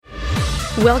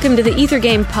Welcome to the Ether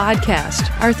Game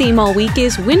podcast. Our theme all week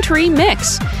is Wintry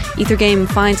Mix. Ether Game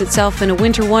finds itself in a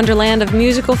winter wonderland of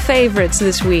musical favorites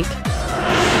this week.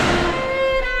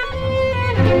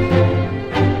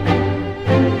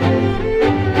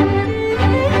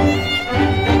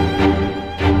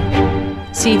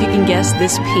 See if you can guess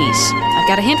this piece. I've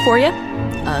got a hint for you.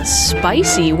 A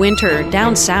spicy winter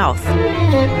down south.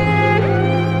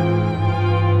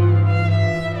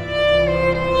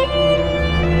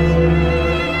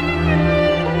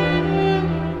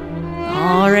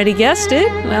 Already guessed it?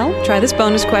 Well, try this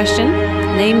bonus question.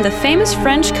 Name the famous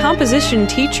French composition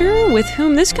teacher with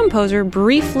whom this composer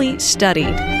briefly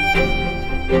studied.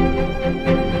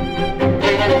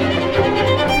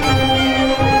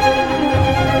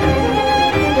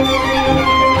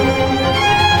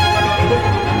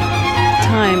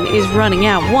 Time is running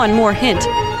out. One more hint.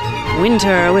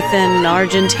 Winter with an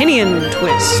Argentinian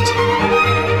twist.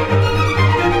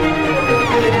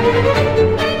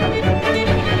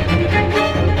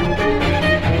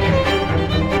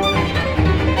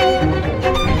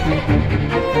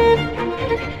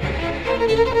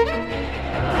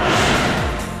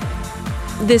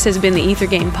 This has been the Ether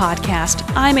Game podcast.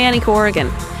 I'm Annie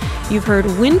Corrigan. You've heard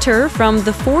Winter from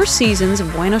The Four Seasons of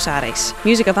Buenos Aires,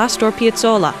 music of Astor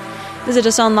Piazzolla. Visit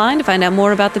us online to find out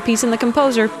more about the piece and the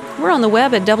composer. We're on the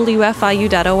web at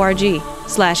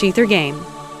wfiu.org/ethergame.